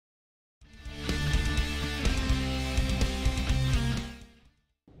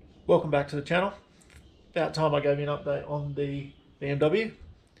Welcome back to the channel. About time I gave you an update on the BMW.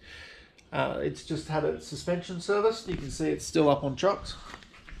 It's just had its suspension serviced. You can see it's still up on trucks.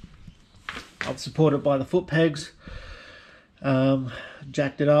 I've supported by the foot pegs,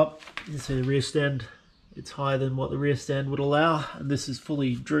 jacked it up. You can see the rear stand, it's higher than what the rear stand would allow, and this is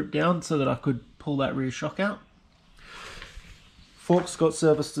fully drooped down so that I could pull that rear shock out. Forks got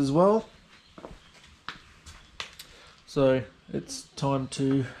serviced as well. So it's time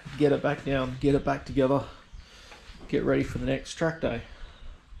to get it back down, get it back together, get ready for the next track day.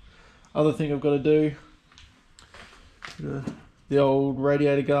 Other thing I've got to do, the old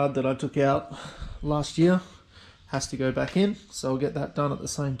radiator guard that I took out last year has to go back in, so I'll get that done at the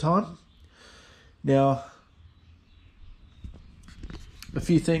same time. Now, a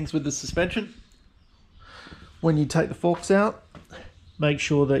few things with the suspension. When you take the forks out, make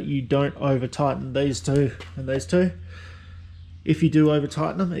sure that you don't over tighten these two and these two. If you do over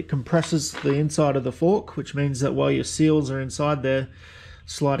tighten them, it compresses the inside of the fork, which means that while your seals are inside, they're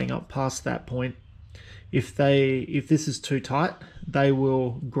sliding up past that point. If this is too tight, they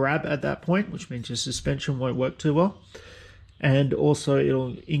will grab at that point, which means your suspension won't work too well. And also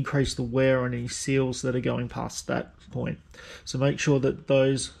it'll increase the wear on any seals that are going past that point. So make sure that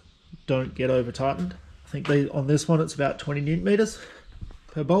those don't get over tightened. I think on this one it's about 20 Newton meters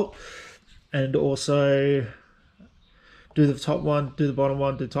per bolt. And also do the top one, do the bottom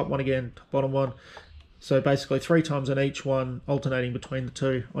one, do the top one again, bottom one. So basically 3 times on each one, alternating between the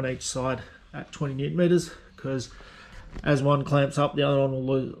two on each side at 20 Newton meters, because as one clamps up, the other one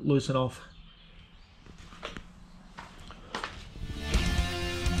will loosen off.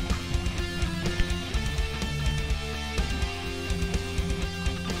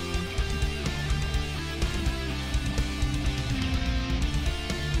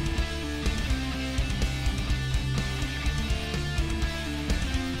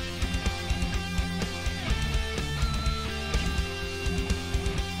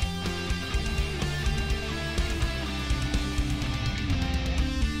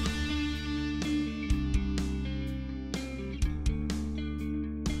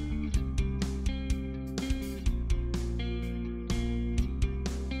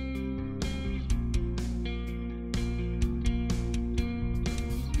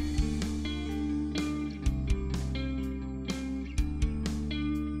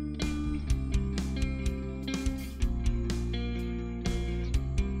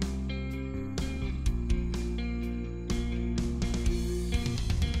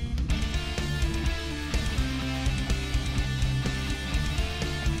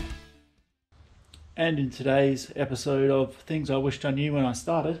 And in today's episode of Things I Wished I Knew When I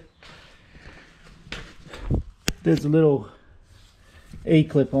Started, there's a little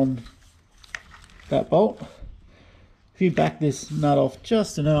E-clip on that bolt. If you back this nut off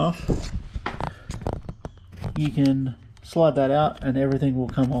just enough, you can slide that out and everything will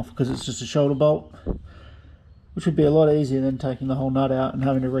come off, because it's just a shoulder bolt, which would be a lot easier than taking the whole nut out and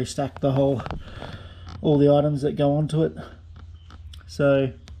having to restack all the items that go onto it.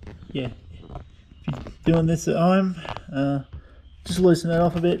 So yeah, doing this at home, just loosen that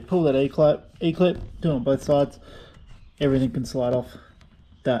off a bit, pull that E-clip, do it on both sides, everything can slide off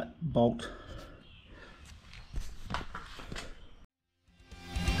that bolt.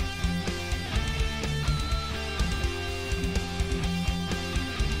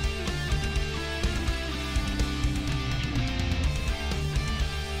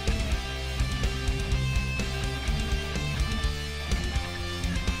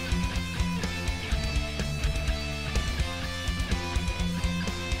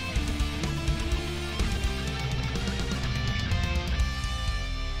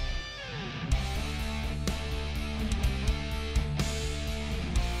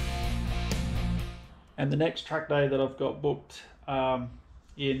 And the next track day that I've got booked I'm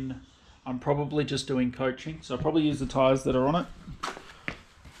probably just doing coaching. So I'll probably use the tyres that are on it.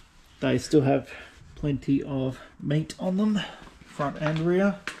 They still have plenty of meat on them, front and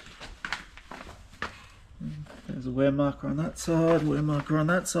rear. There's a wear marker on that side, wear marker on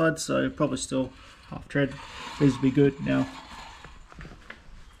that side, so probably still half tread. These will be good. Now,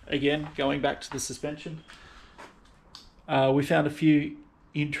 again, going back to the suspension, we found a few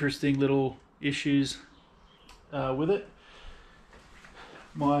interesting little issues with it.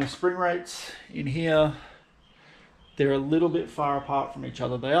 My spring rates in here, they're a little bit far apart from each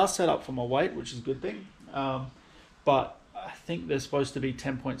other. They are set up for my weight, which is a good thing, but I think they're supposed to be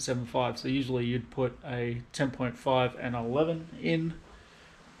 10.75, so usually you'd put a 10.5 and 11 in,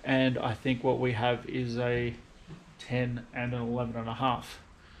 and I think what we have is a 10 and an 11.5.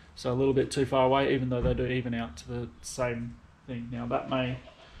 So a little bit too far away, even though they do even out to the same thing. Now that may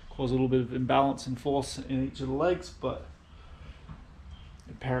cause a little bit of imbalance in force in each of the legs, but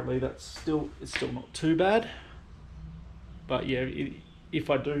apparently it's still not too bad. But yeah,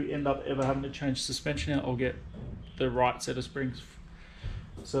 if I do end up ever having to change suspension out, I'll get the right set of springs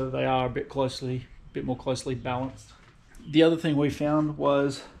so they are a bit more closely balanced. The other thing we found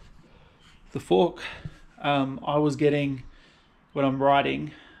was the fork. I was getting, when I'm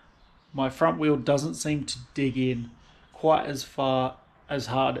riding, my front wheel doesn't seem to dig in quite as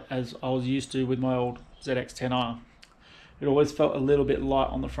hard as I was used to with my old ZX-10R. It always felt a little bit light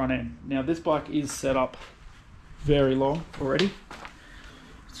on the front end. Now this bike is set up very long already.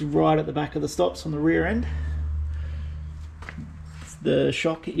 It's right at the back of the stops on the rear end. The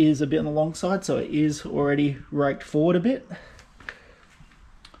shock is a bit on the long side, so it is already raked forward a bit.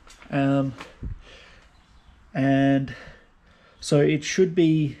 And so it should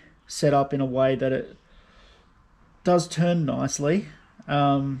be set up in a way that it does turn nicely,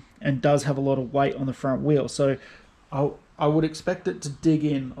 and does have a lot of weight on the front wheel. So I would expect it to dig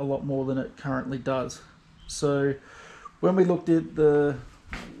in a lot more than it currently does. So when we looked at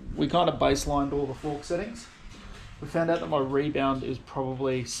we kind of baselined all the fork settings. We found out that my rebound is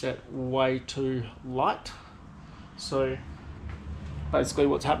probably set way too light. So basically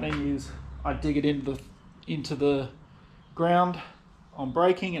what's happening is I dig it into the ground on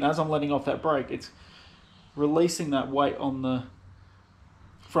braking, and as I'm letting off that brake, it's releasing that weight on the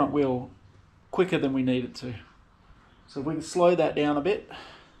front wheel quicker than we need it to. So if we can slow that down a bit,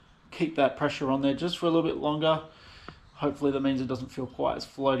 keep that pressure on there just for a little bit longer, hopefully that means it doesn't feel quite as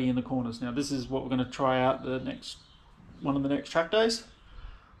floaty in the corners. Now this is what we're going to try out one of the next track days.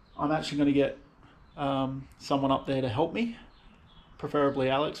 I'm actually going to get someone up there to help me, preferably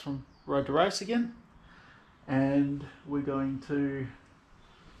Alex from Road to Race again, and we're going to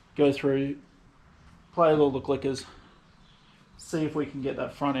go through, play with all the clickers, see if we can get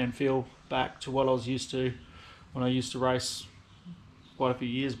that front end feel back to what I was used to when I used to race quite a few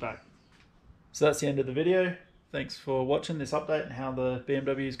years back. So that's the end of the video. Thanks for watching this update and how the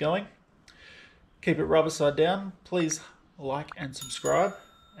BMW is going. Keep it rubber side down. Please like and subscribe,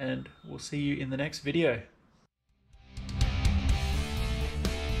 and we'll see you in the next video.